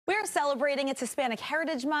are celebrating its Hispanic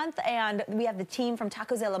Heritage Month, and we have the team from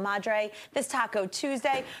Tacos A La Madre this Taco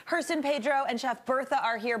Tuesday. Hurston, Pedro, and Chef Bertha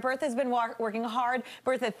are here. Bertha's been working hard.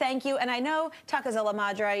 Bertha, thank you. And I know Tacos A La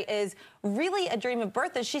Madre is really a dream of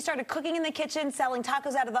Bertha's. She started cooking in the kitchen, selling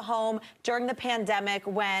tacos out of the home during the pandemic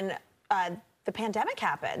when the pandemic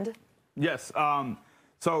happened. Yes.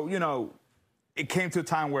 So, you know, it came to a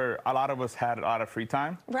time where a lot of us had a lot of free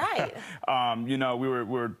time. Right. You know, we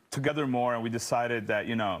were together more, and we decided that,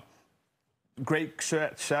 you know, great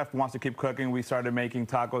chef wants to keep cooking. We started making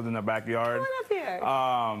tacos in the backyard. Come on up here.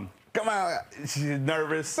 Come on. She's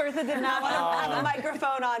nervous. Bertha did not want to have the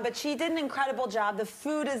microphone on, but she did an incredible job. The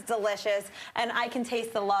food is delicious, and I can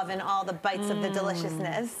taste the love in all the bites of the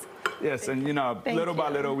deliciousness. Yes, and you know, little by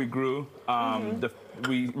little we grew.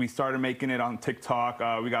 We started making it on TikTok.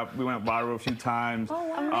 We went viral a few times.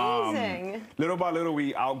 Oh, amazing! Little by little,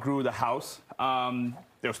 we outgrew the house.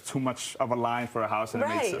 There was too much of a line for a house and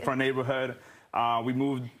for a neighborhood. We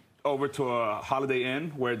moved over to a Holiday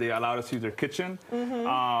Inn where they allowed us to use their kitchen.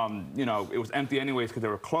 You know, it was empty anyways because they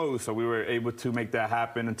were closed, so we were able to make that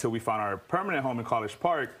happen until we found our permanent home in College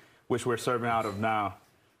Park, which we're serving out of now.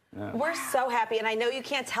 Yeah. We're so happy, and I know you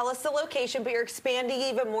can't tell us the location, but you're expanding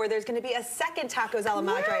even more. There's going to be a second Tacos A La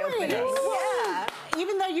Madre opening. Yeah.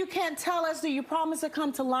 Even though you can't tell us, do you promise to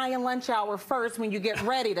come to Lion Lunch Hour first when you get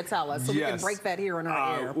ready to tell us, so we can break that here in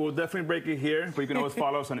our air? We'll definitely break it here, but you can always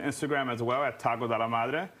follow us on Instagram as well at Tacos A La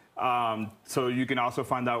Madre. So you can also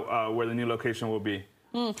find out where the new location will be.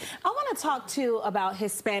 I want to talk, too, about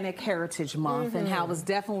Hispanic Heritage Month and how it's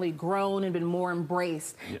definitely grown and been more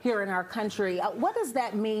embraced here in our country. What does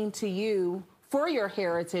that mean to you for your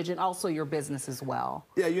heritage and also your business as well?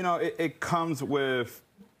 Yeah, you know, it comes with,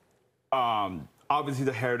 obviously,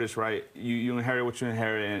 the heritage, right? You inherit what you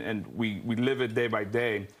inherit, and we live it day by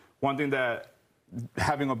day. One thing that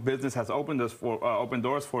having a business has opened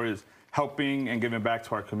doors for is helping and giving back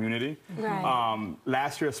to our community. Right.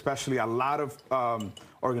 Last year especially, a lot of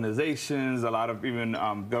organizations, a lot of even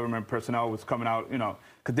government personnel was coming out, you know,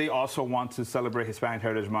 because they also want to celebrate Hispanic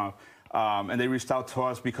Heritage Month. And they reached out to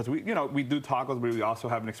us because we do tacos, but we also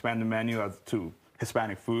have an expanded menu to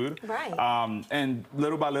Hispanic food. Right. And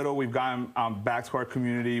little by little, we've gotten back to our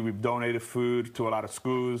community. We've donated food to a lot of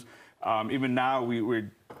schools. Even now,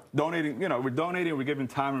 we're donating, we're giving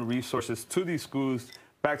time and resources to these schools,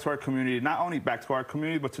 back to our community, not only back to our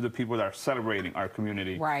community, but to the people that are celebrating our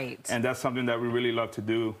community. Right. And that's something that we really love to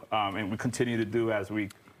do, and we continue to do as we...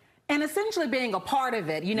 And essentially being a part of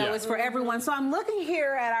it, you know, it's for everyone. So I'm looking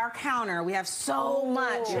here at our counter. We have so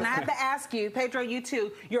much. And I have to ask you, Pedro, you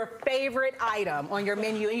too, your favorite item on your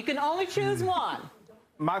menu. And you can only choose one.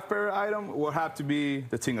 My favorite item will have to be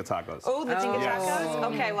the tinga tacos. Oh, the tinga tacos?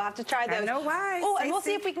 Okay, we'll have to try those. I know why. Oh, and we'll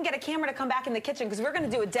see if we can get a camera to come back in the kitchen, because we're going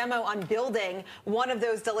to do a demo on building one of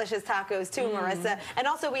those delicious tacos too, Marissa. And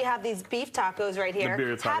also we have these beef tacos right here. The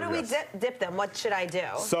beer tacos, how do we dip them? What should I do?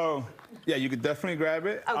 So, yeah, you could definitely grab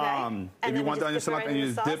it. Okay. If you want that on your salad, and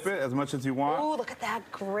you just dip it as much as you want. Oh, look at that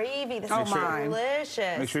gravy. This is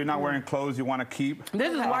delicious. Make sure you're not wearing clothes you want to keep.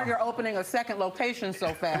 This is why you're opening a second location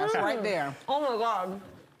so fast, right there. Oh, my God.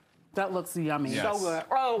 That looks yummy. Yes. So good.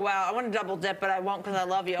 Oh, wow. I want to double dip, but I won't because I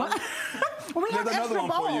love you. Well, we have there's another one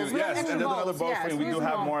for you. Yes, and there's another bowl for you. We do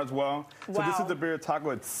have more as well. Wow. So this is the beer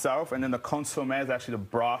taco itself, and then the consomme is actually the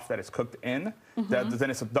broth that is cooked in. Then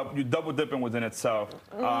it's you double dipping within itself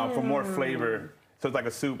for more flavor. So it's like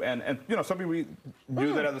a soup, and you know, some people use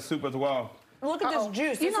it as a soup as well. Look at this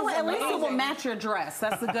juice. You know what? At least it will match your dress.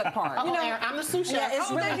 That's the good part. You know, I'm the sous chef. Yeah,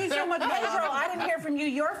 it's really, thank you so much, Pedro, I didn't hear from you.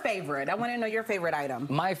 Your favorite. I want to know your favorite item.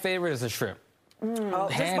 My favorite is the shrimp.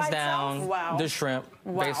 Hands down, the shrimp,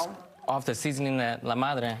 based off the seasoning that La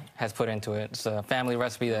Madre has put into it. It's a family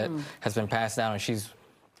recipe that has been passed down, and she's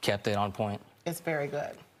kept it on point. It's very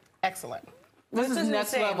good. Excellent. This is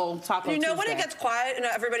next level Taco You know Tuesday. when it gets quiet and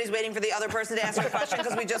everybody's waiting for the other person to ask a question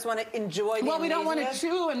because we just want to enjoy the we don't want to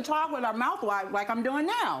chew and talk with our mouth wide like I'm doing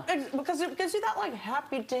now. Because it gives you that, like,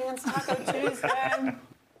 happy dance Taco Tuesday.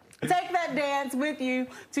 Take that dance with you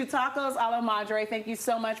to Tacos A La Madre. Thank you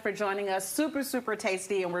so much for joining us. Super, super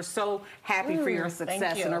tasty, and we're so happy for your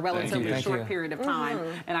success in a relatively short period of time,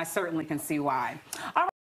 and I certainly can see why. All right.